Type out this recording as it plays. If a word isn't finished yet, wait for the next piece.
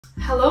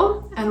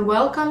Hello and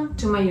welcome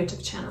to my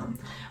YouTube channel.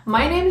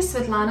 My name is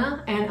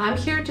Svetlana and I'm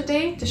here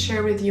today to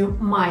share with you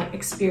my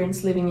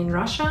experience living in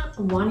Russia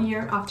 1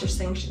 year after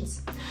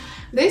sanctions.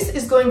 This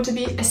is going to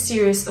be a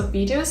series of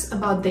videos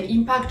about the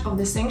impact of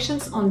the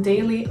sanctions on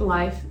daily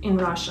life in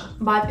Russia.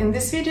 But in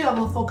this video I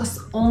will focus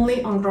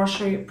only on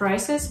grocery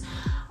prices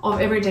of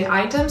everyday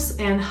items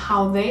and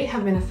how they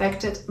have been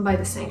affected by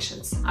the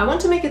sanctions. I want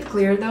to make it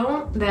clear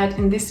though that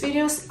in these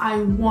videos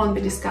I won't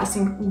be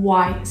discussing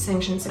why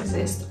sanctions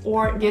exist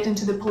or get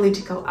into the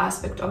political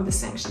aspect of the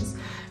sanctions,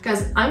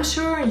 because I'm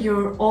sure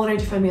you're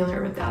already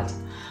familiar with that.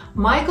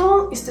 My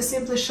goal is to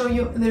simply show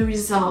you the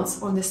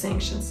results of the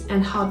sanctions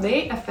and how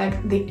they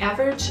affect the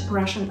average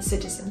Russian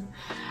citizen.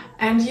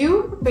 And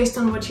you, based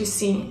on what you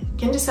see,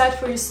 can decide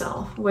for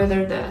yourself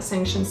whether the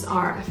sanctions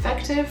are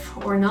effective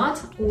or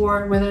not,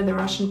 or whether the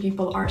Russian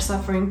people are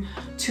suffering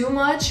too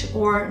much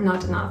or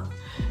not enough.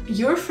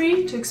 You're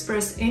free to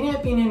express any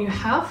opinion you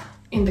have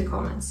in the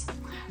comments.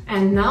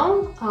 And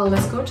now,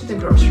 let's go to the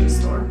grocery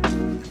store.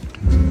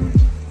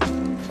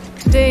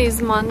 Today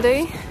is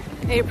Monday,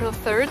 April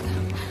 3rd,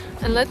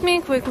 and let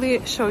me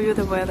quickly show you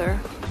the weather.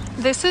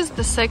 This is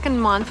the second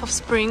month of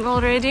spring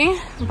already,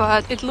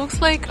 but it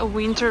looks like a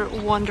winter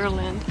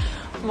wonderland.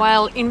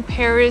 While in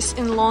Paris,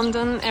 in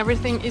London,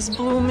 everything is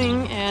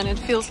blooming and it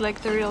feels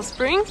like the real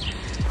spring,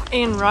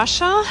 in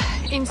Russia,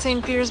 in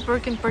St.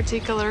 Petersburg in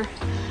particular,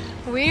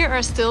 we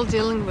are still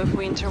dealing with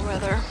winter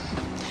weather.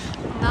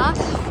 Not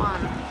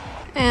fun.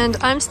 And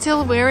I'm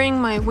still wearing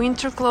my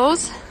winter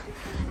clothes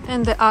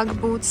and the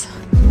UGG boots.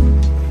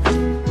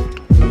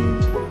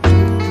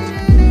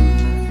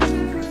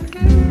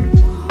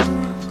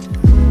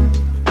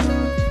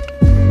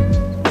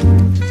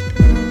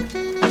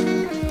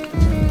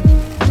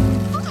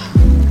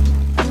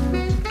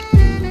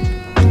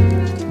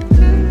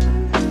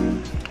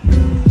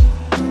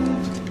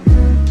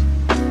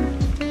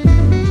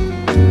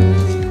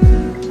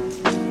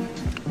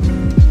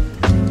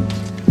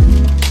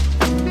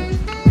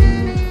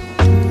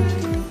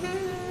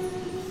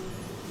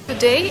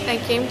 Today I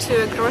came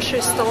to a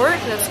grocery store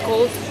that's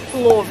called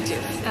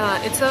Plovdiv.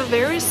 It's a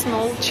very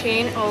small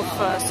chain of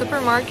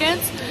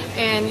supermarkets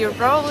and you're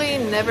probably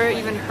never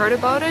even heard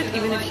about it,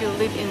 even if you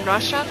live in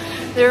Russia.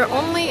 There are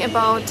only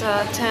about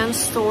 10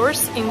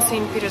 stores in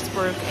St.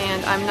 Petersburg,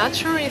 and I'm not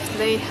sure if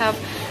they have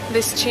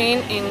this chain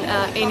in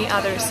any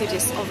other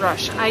cities of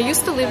Russia. I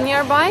used to live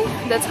nearby,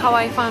 that's how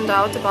I found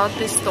out about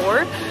this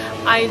store.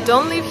 I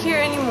don't live here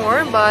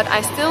anymore, but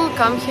I still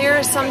come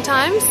here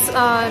sometimes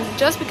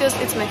just because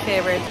it's my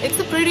favorite. It's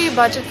a pretty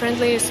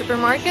budget-friendly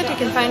supermarket. You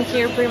can find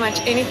here pretty much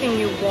anything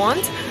you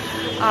want.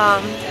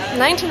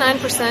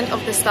 99%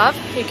 of the stuff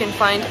you can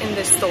find in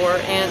this store,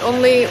 and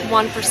only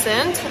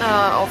 1%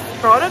 of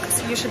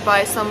products you should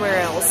buy somewhere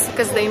else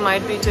because they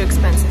might be too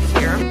expensive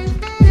here.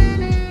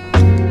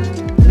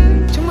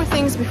 Two more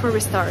things before we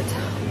start.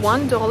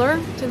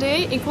 $1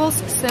 today equals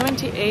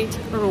 78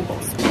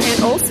 rubles.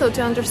 And also,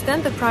 to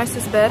understand the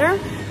prices better,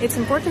 it's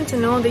important to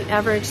know the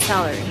average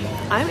salary.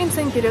 I'm in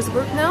St.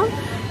 Petersburg now,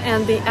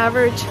 and the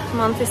average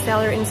monthly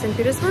salary in St.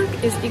 Petersburg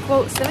is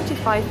equal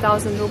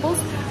 75,000 rubles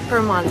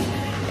per month.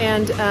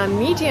 And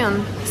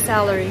median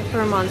salary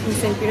per month in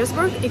St.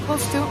 Petersburg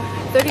equals to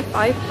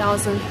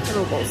 35,000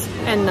 rubles.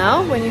 And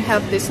now, when you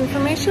have this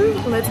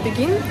information, let's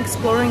begin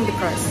exploring the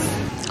prices.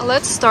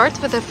 Let's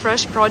start with the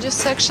fresh produce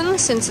section,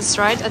 since it's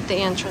right at the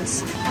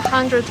entrance.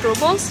 100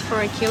 rubles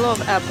for a kilo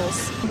of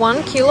apples.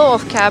 1 kilo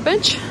of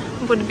cabbage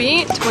would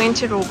be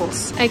 20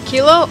 rubles. A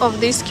kilo of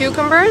these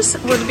cucumbers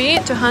would be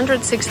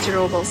 260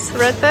 rubles.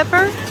 Red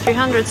pepper,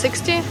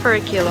 360 for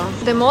a kilo.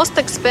 The most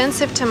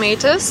expensive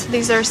tomatoes,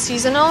 these are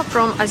seasonal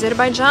from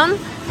Azerbaijan,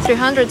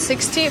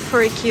 360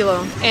 for a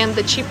kilo. And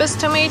the cheapest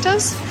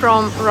tomatoes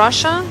from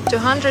Russia,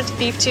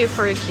 250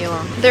 for a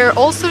kilo. There are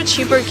also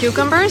cheaper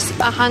cucumbers,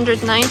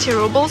 190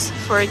 rubles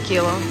for a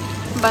kilo.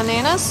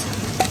 Bananas,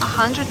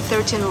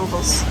 113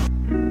 rubles.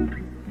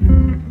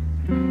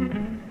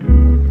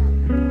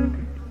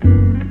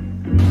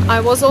 I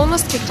was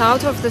almost kicked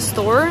out of the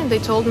store. They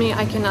told me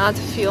I cannot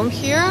film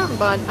here,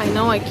 but I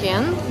know I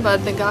can.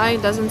 But the guy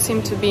doesn't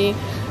seem to be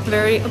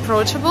very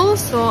approachable,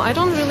 so I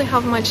don't really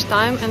have much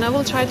time, and I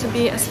will try to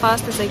be as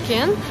fast as I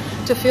can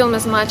to film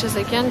as much as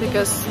I can,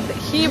 because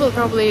he will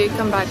probably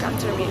come back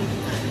after me.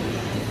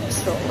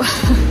 So...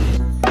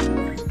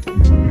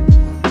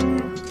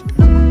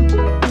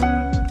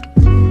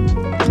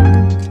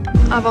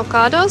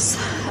 Avocados,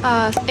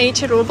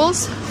 80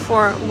 rubles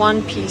for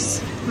 1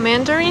 piece.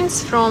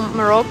 Mandarins from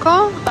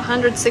Morocco,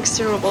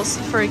 160 rubles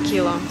for a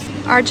kilo.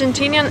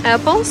 Argentinian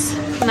apples,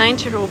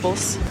 90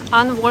 rubles.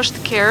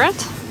 Unwashed carrot,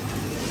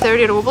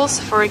 30 rubles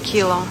for a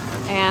kilo.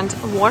 And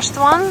washed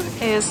one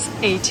is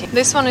 80.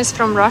 This one is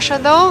from Russia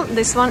though,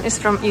 this one is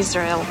from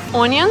Israel.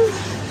 Onion,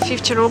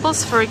 50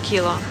 rubles for a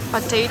kilo.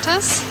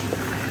 Potatoes,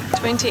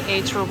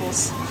 28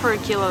 rubles for a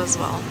kilo as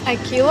well. A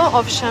kilo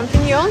of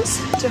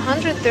champignons,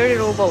 230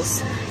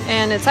 rubles.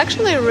 And it's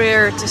actually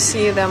rare to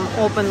see them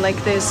open like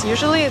this.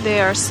 Usually they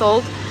are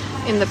sold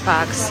in the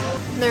packs.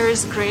 There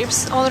is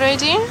grapes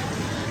already,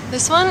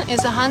 This one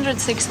is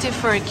 160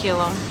 for a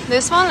kilo.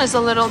 This one is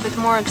a little bit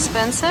more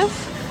expensive,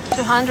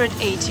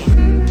 280.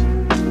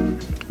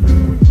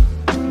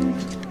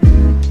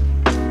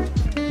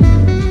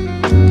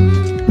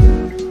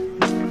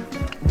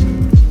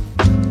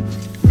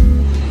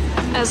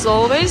 As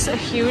always, a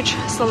huge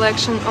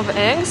selection of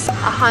eggs,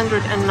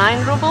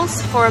 109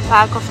 rubles for a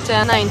pack of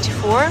 10,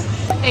 94,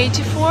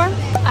 84,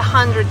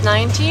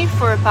 190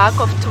 for a pack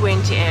of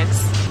 20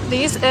 eggs.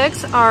 These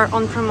eggs are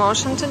on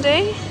promotion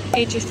today,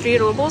 83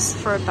 rubles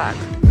for a pack.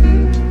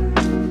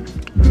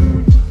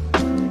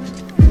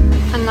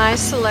 A nice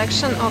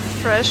selection of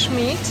fresh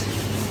meat,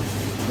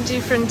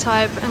 different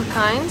type and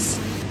kinds.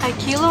 A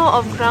kilo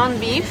of ground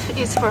beef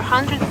is for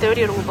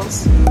 130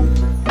 rubles.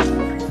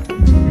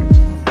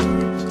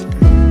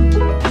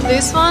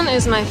 This one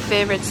is my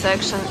favorite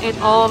section. It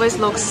always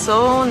looks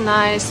so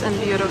nice and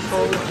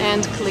beautiful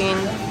and clean.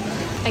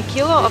 A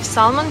kilo of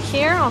salmon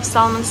here, of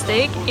salmon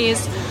steak,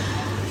 is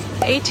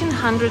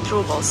 1800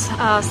 rubles.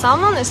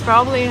 Salmon is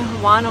probably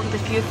one of the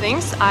few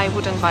things I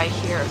wouldn't buy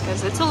here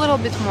because it's a little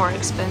bit more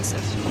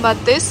expensive.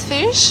 But this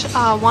fish,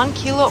 1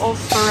 kilo of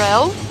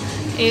forel,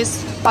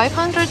 is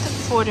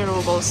 540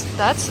 rubles.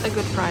 That's a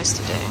good price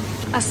today.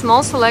 A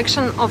small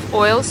selection of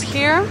oils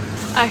here.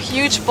 A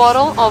huge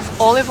bottle of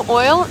olive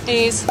oil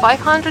is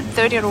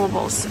 530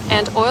 rubles.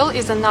 And oil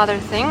is another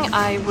thing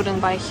I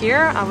wouldn't buy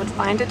here. I would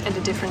find it at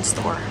a different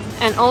store.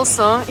 And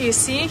also, you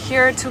see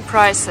here two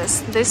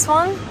prices. This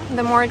one,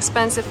 the more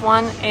expensive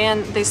one,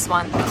 and this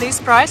one. This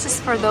price is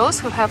for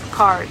those who have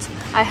cards.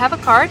 I have a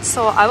card,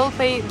 so I will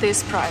pay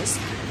this price.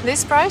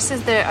 This price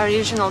is the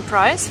original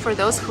price for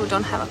those who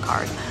don't have a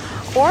card.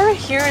 Or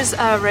here is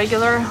a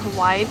regular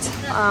white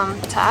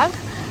tag.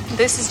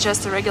 This is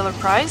just a regular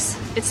price.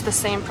 It's the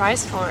same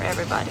price for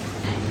everybody.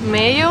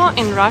 Mayo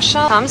in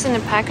Russia comes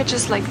in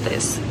packages like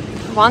this.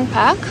 One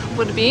pack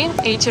would be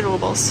 80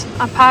 rubles.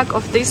 A pack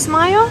of this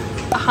mayo,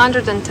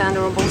 110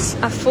 rubles.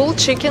 A full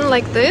chicken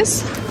like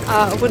this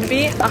would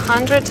be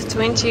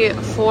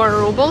 124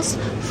 rubles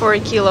for a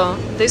kilo.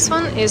 This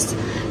one is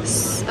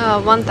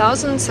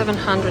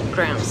 1,700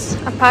 grams.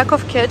 A pack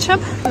of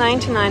ketchup,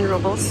 99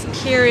 rubles.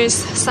 Here is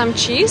some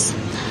cheese.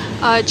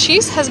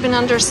 Cheese has been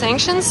under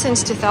sanctions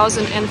since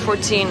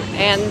 2014,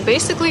 and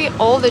basically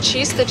all the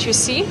cheese that you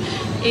see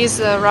is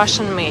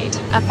Russian made.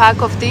 A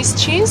pack of this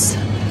cheese,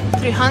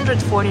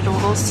 340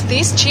 rubles.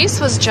 This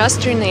cheese was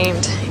just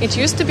renamed. It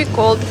used to be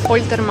called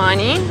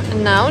Poltermani,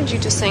 and now due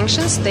to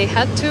sanctions they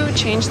had to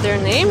change their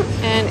name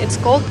and it's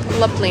called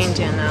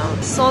Laplandia now.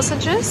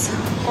 Sausages,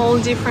 all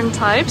different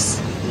types,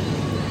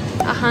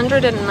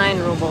 109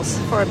 rubles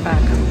for a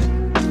pack.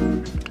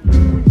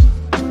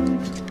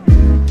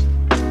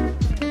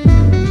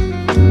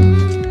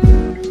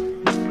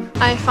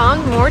 I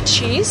found more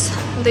cheese.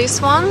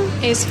 This one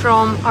is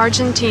from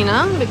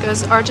Argentina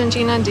because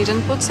Argentina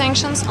didn't put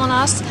sanctions on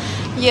us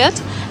yet,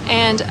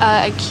 and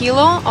a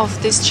kilo of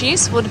this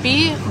cheese would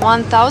be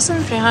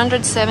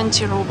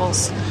 1,370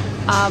 rubles.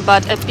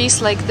 But a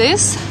piece like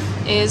this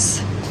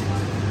is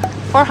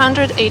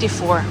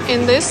 484.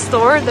 In this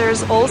store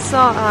there's also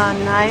a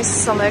nice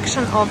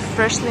selection of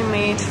freshly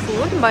made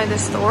food by the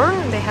store.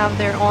 They have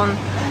their own,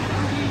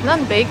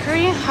 not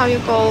bakery, how you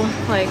call,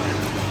 like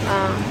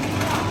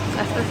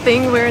a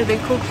thing where they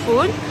cook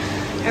food.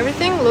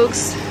 Everything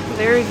looks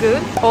very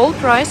good. All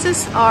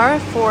prices are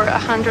for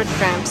 100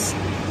 grams.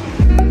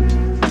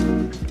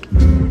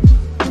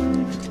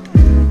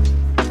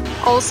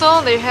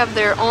 Also, they have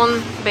their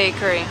own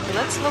bakery.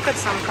 Let's look at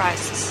some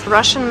prices.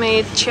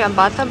 Russian-made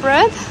ciabatta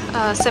bread,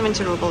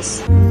 70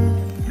 rubles.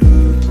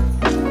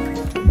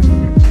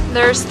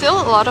 There's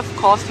still a lot of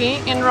coffee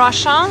in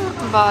Russia,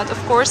 but of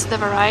course the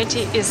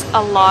variety is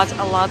a lot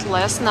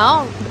less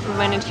now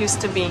than it used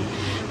to be.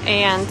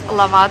 And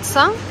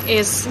lavazza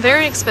is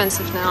very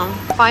expensive now,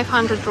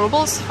 500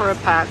 rubles for a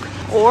pack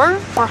or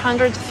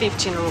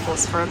 415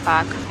 rubles for a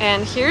pack.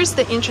 And here's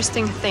the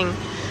interesting thing.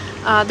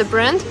 The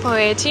brand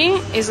Poeti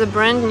is a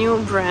brand new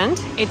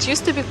brand. It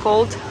used to be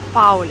called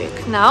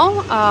Paulik.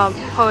 Now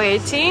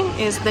Poeti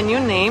is the new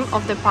name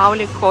of the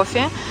Paulik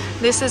coffee.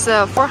 This is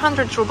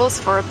 400 rubles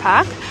for a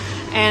pack.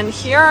 And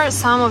here are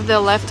some of the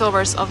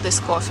leftovers of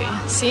this coffee.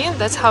 See,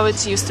 that's how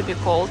it used to be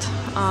called.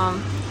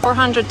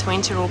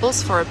 420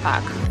 rubles for a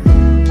pack.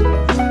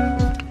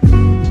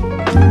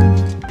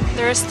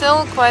 There are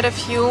still quite a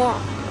few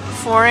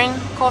foreign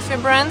coffee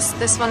brands.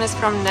 This one is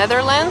from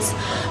Netherlands,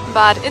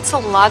 but it's a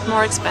lot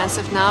more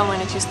expensive now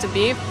than it used to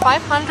be.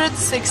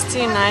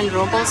 569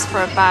 rubles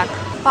for a pack.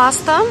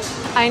 Pasta.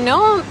 I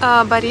know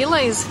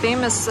Barilla is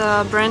famous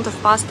brand of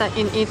pasta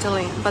in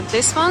Italy, but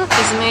this one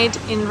is made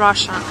in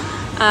Russia.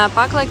 A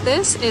pack like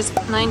this is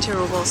 90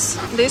 rubles.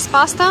 This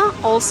pasta,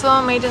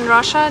 also made in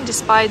Russia,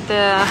 despite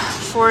the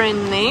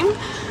foreign name,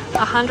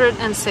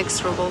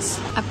 106 rubles.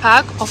 A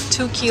pack of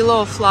 2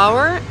 kilo of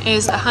flour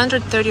is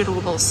 130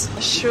 rubles.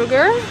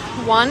 Sugar,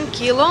 1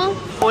 kilo,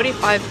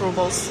 45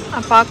 rubles.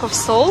 A pack of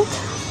salt,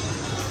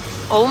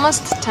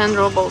 almost 10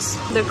 rubles.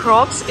 The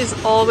crops is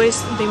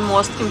always the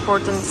most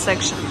important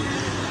section.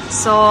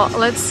 So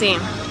let's see.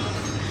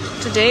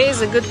 Today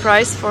is a good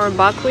price for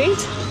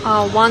buckwheat.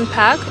 One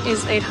pack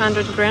is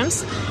 800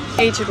 grams,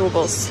 80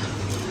 rubles.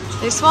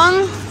 This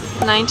one,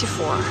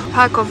 94.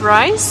 Pack of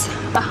rice,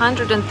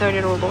 130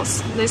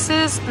 rubles. This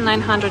is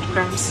 900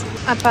 grams.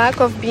 A pack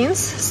of beans,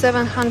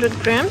 700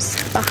 grams,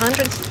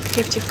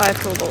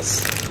 155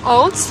 rubles.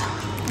 Oats,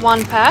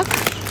 one pack,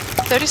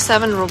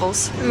 37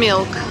 rubles.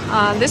 Milk.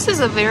 This is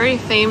a very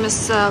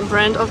famous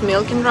brand of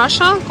milk in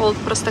Russia called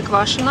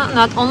Простоквашино.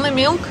 Not only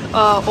milk,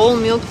 all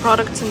milk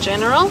products in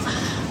general.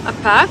 A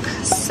pack,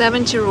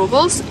 70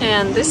 rubles,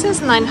 and this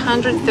is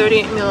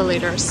 930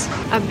 milliliters.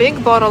 A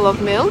big bottle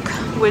of milk,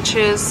 which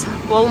is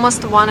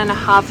almost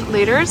 1.5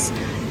 liters,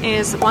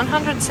 is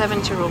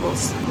 170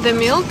 rubles. The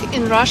milk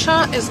in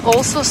Russia is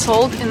also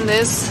sold in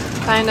this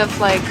kind of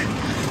like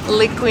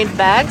liquid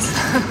bags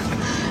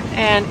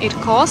and it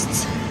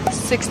costs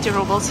 60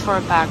 rubles for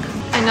a pack.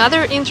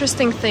 Another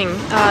interesting thing,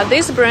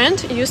 this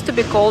brand used to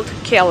be called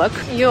Kellogg.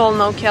 You all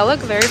know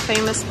Kellogg, very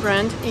famous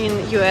brand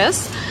in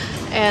US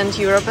and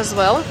Europe as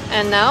well,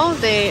 and now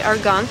they are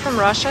gone from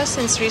Russia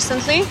since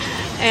recently,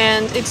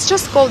 and it's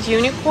just called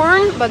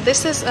Unicorn, but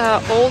this is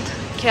old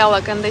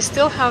Kellogg, and they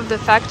still have the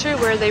factory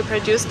where they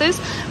produce this,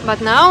 but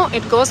now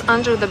it goes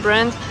under the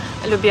brand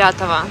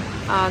Lubiatovo.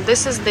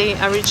 This is the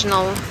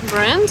original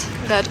brand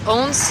that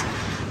owns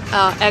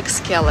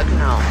ex-Kellogg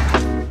now.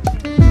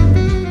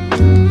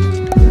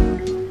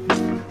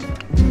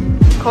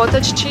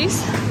 Cottage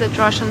cheese that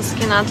Russians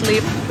cannot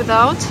live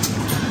without.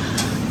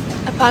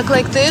 A pack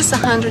like this,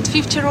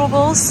 150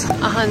 rubles,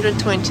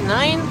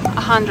 129,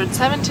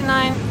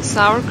 179.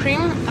 Sour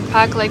cream, a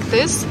pack like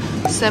this,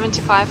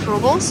 75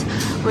 rubles.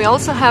 We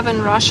also have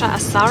in Russia a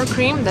sour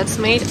cream that's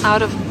made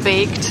out of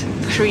baked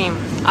cream.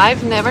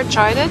 I've never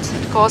tried it.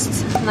 It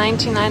costs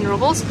 99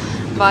 rubles,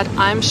 but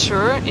I'm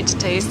sure it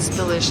tastes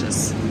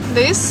delicious.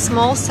 This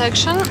small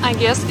section, I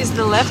guess, is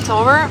the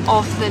leftover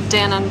of the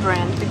Danone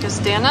brand, because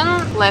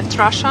Danone left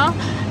Russia,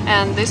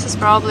 and this is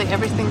probably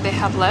everything they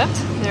have left.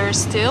 There are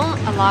still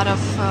a lot of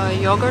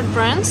yogurt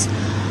brands,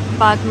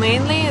 but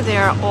mainly they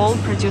are all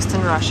produced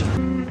in Russia.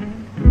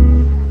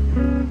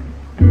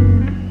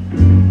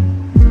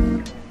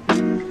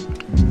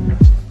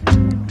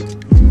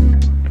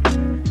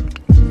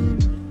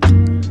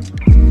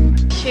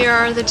 Here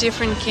are the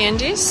different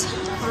candies,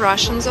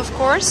 Russians of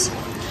course,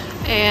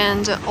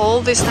 and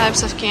all these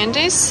types of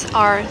candies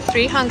are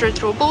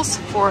 300 rubles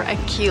for a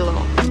kilo.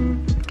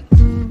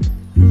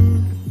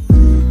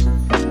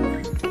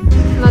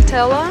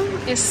 Nutella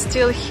is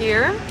still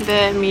here.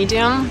 The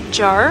medium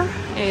jar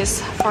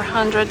is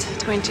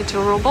 422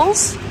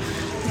 rubles.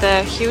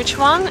 The huge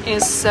one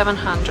is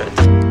 700.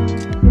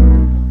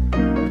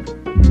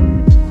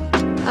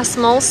 A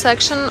small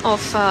section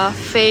of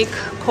fake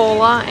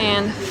cola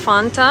and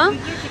Fanta.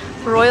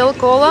 Royal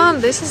Cola,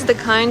 this is the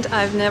kind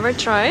I've never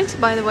tried.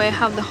 By the way, I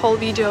have the whole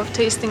video of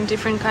tasting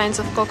different kinds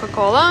of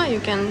Coca-Cola. You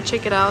can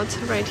check it out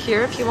right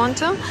here if you want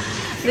to.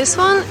 This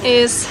one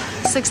is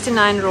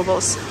 69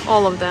 rubles,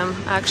 all of them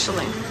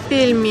actually.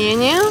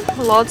 Pelmeni,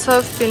 lots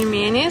of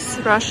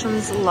pelmenis.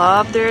 Russians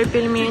love their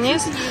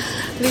pelmenis.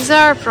 These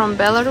are from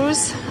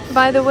Belarus,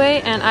 by the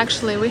way, and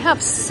actually we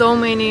have so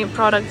many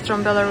products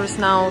from Belarus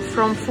now,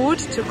 from food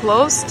to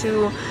clothes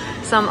to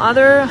some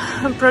other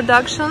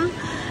production.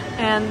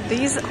 And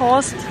these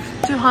cost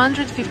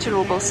 250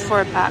 rubles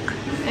for a pack.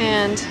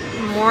 And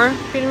more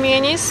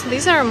pelmenis.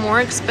 These are more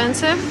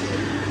expensive,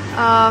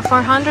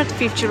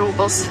 450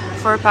 rubles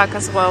for a pack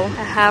as well.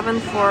 I have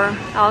them for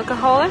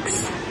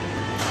alcoholics.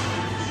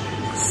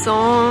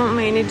 So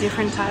many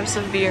different types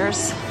of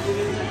beers.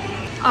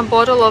 A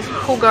bottle of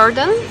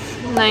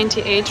Hoegaarden,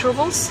 98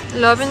 rubles.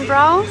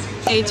 Löwenbräu,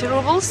 80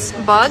 rubles.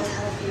 Bud,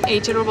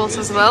 80 rubles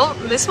as well.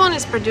 This one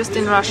is produced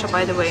in Russia,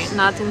 by the way,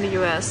 not in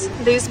the US.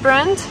 This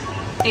brand,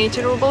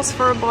 80 rubles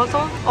for a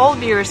bottle. All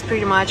beers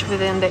pretty much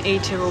within the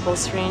 80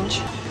 rubles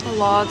range.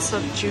 Lots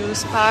of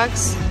juice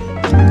packs.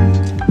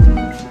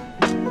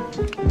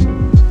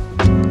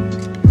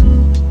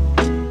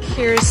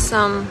 Here's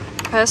some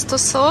pesto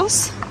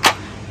sauce,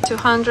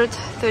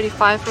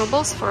 235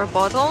 rubles for a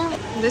bottle.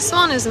 This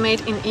one is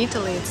made in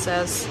Italy, it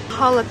says.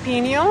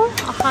 Jalapeno,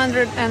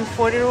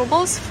 140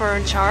 rubles for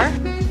a jar.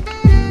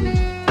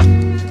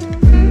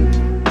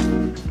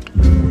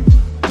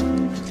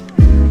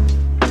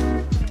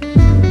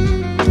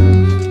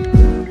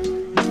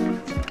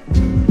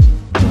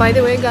 By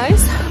the way,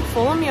 guys,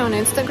 follow me on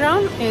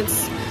Instagram.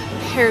 It's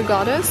Hair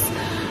Goddess.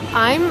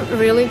 I'm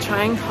really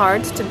trying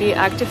hard to be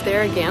active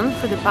there again.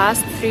 For the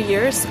past 3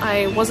 years,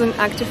 I wasn't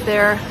active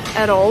there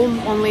at all,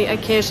 only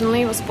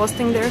occasionally was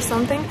posting there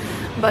something.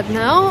 But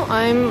now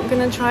I'm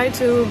gonna try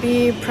to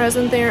be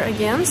present there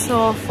again,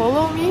 so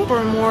follow me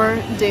for more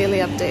daily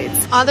updates.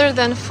 Other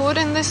than food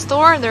in this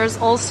store, there's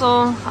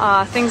also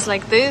things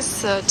like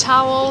this,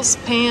 towels,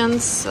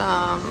 pants,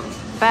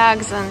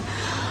 bags, and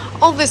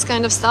all this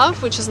kind of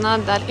stuff, which is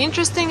not that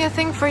interesting, I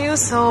think, for you.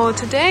 So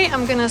today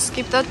I'm gonna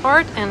skip that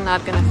part and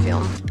not gonna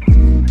film.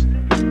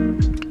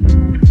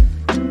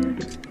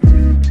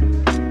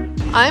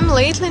 I'm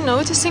lately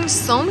noticing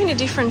so many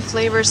different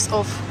flavors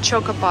of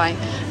choco pie.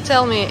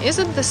 Tell me, is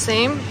it the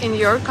same in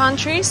your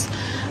countries?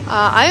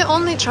 I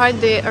only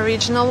tried the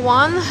original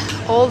one.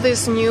 All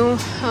these new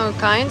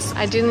kinds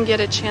I didn't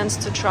get a chance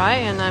to try,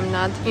 and I'm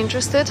not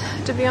interested,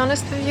 to be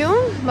honest with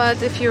you.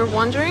 But if you're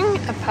wondering,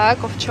 a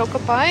pack of choco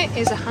pie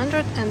is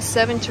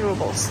 170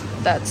 rubles.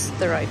 That's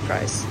the right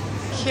price.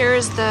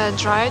 Here's the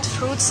dried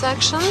fruit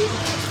section.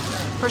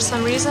 For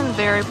some reason,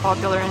 very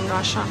popular in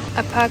Russia.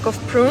 A pack of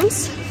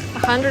prunes,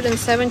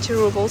 170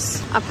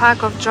 rubles. A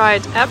pack of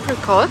dried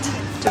apricot,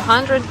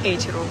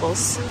 280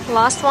 rubles.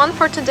 Last one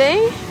for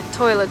today,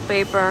 toilet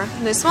paper.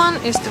 This one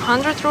is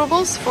 200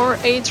 rubles for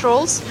 8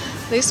 rolls.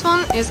 This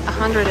one is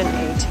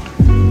 108.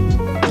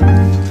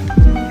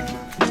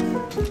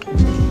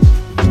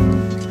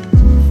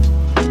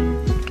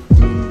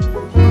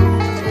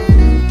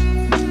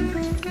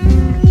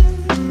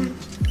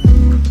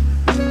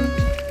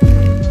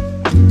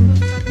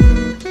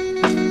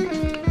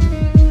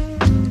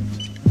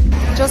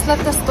 Just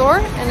left the store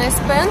and I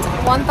spent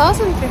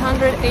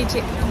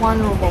 1,381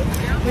 ruble,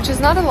 which is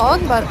not a lot,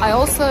 but I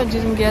also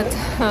didn't get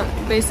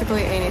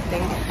basically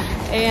anything.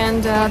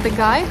 And the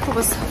guy who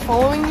was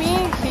following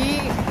me,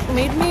 he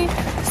made me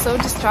so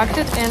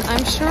distracted, and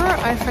I'm sure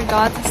I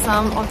forgot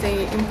some of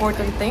the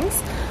important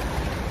things.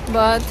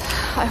 But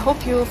I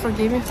hope you'll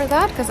forgive me for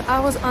that, because I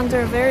was under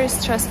a very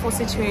stressful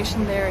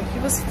situation there. He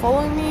was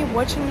following me,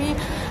 watching me,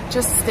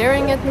 just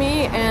staring at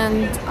me,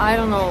 and I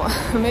don't know,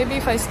 maybe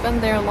if I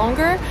spend there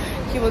longer,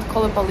 he would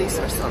call the police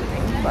or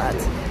something. But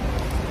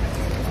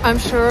I'm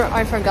sure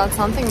I forgot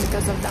something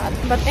because of that.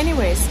 But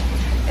anyways,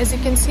 as you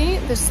can see,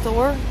 the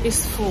store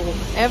is full.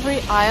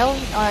 Every aisle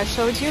I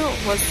showed you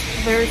was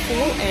very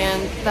full,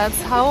 and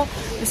that's how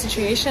the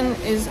situation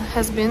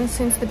has been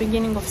since the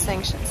beginning of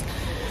sanctions.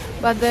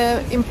 But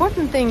the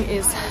important thing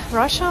is,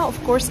 Russia,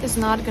 of course, is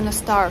not gonna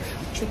starve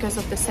because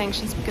of the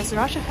sanctions, because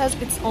Russia has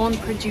its own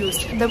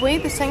produce. The way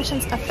the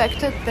sanctions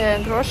affected the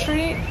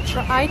grocery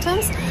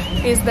items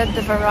is that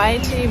the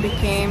variety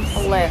became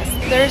less.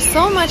 There's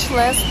so much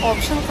less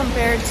option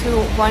compared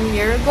to 1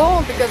 year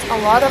ago, because a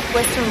lot of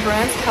Western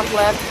brands have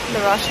left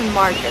the Russian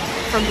market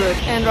for good.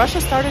 And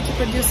Russia started to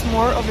produce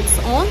more of its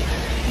own,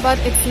 but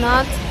it's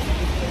not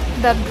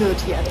that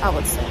good yet, I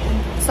would say.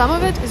 Some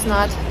of it is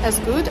not as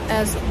good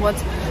as what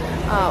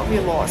we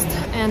lost.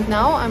 And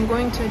now I'm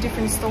going to a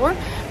different store.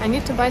 I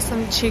need to buy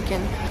some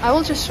chicken. I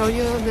will just show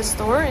you the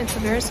store. It's a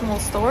very small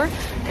store,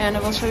 and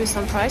I will show you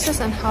some prices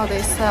and how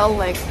they sell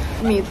like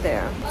meat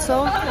there.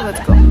 So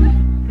let's go.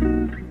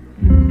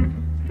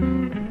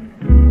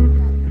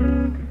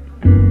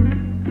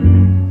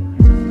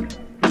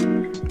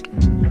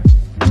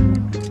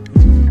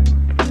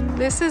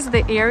 This is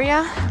the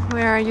area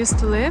where I used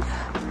to live.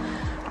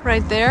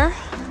 Right there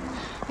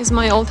is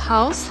my old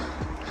house.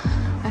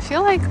 I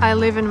feel like I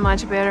live in a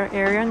much better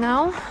area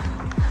now,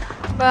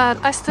 but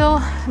I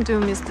still do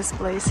miss this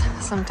place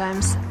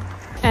sometimes.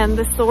 And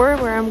the store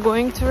where I'm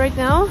going to right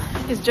now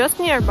is just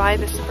nearby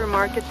the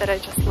supermarket that I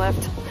just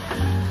left.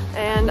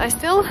 And I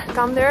still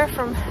come there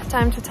from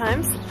time to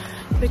time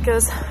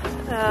because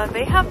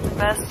they have the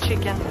best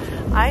chicken.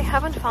 I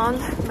haven't found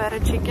better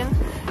chicken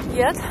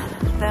yet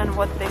than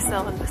what they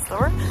sell in the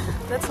store.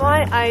 That's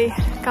why I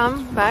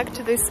come back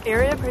to this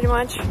area pretty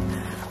much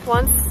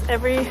once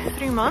every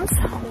 3 months,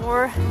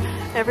 or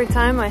every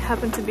time I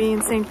happen to be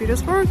in St.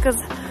 Petersburg,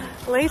 because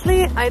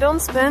lately I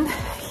don't spend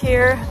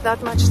here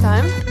that much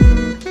time.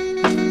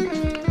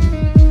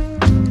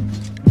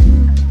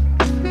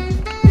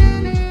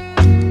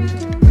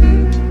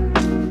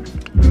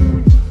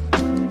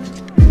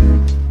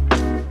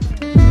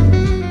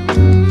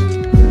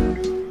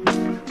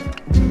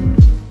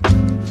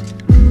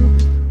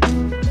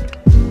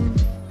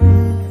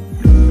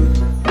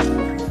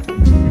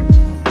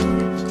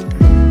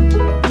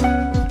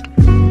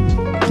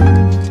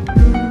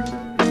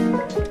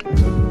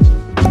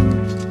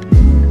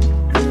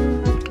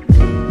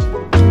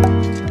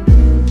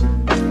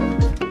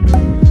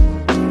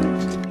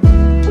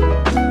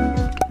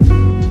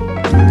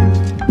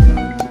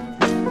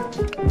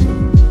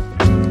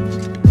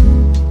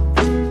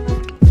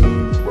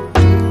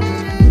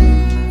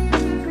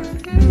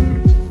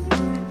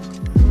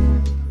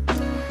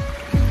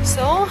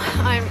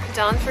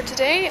 Done for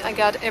today. I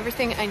got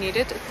everything I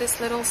needed at this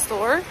little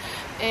store,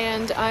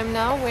 and I'm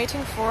now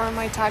waiting for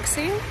my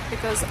taxi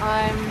because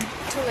I'm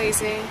too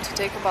lazy to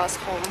take a bus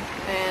home,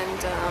 and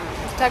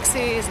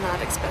taxi is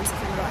not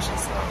expensive in Russia,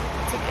 so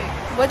it's okay.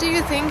 What do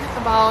you think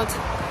about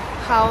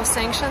how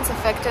sanctions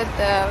affected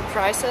the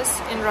prices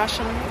in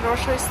Russian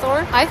grocery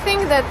store? I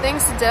think that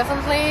things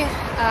definitely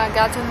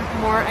gotten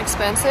more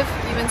expensive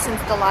even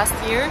since the last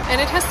year, and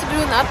it has to do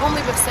not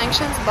only with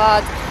sanctions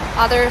but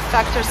other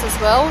factors as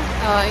well,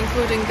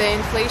 including the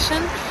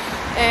inflation.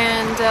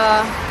 And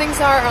things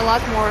are a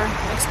lot more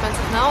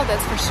expensive now,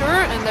 that's for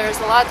sure, and there's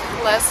a lot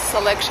less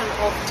selection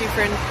of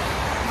different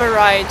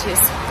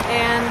varieties.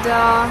 And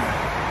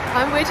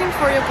I'm waiting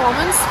for your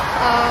comments.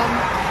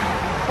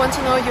 Want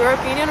to know your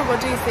opinion.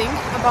 What do you think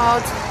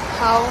about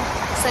how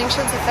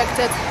sanctions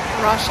affected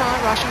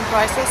Russian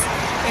prices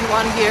in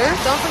 1 year.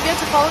 Don't forget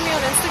to follow me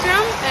on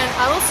Instagram, and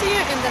I will see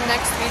you in the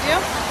next video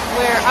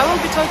where I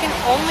will be talking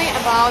only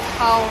about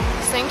how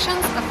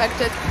sanctions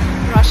affected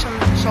Russian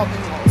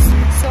shopping malls.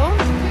 So,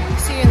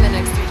 see you in the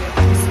next video.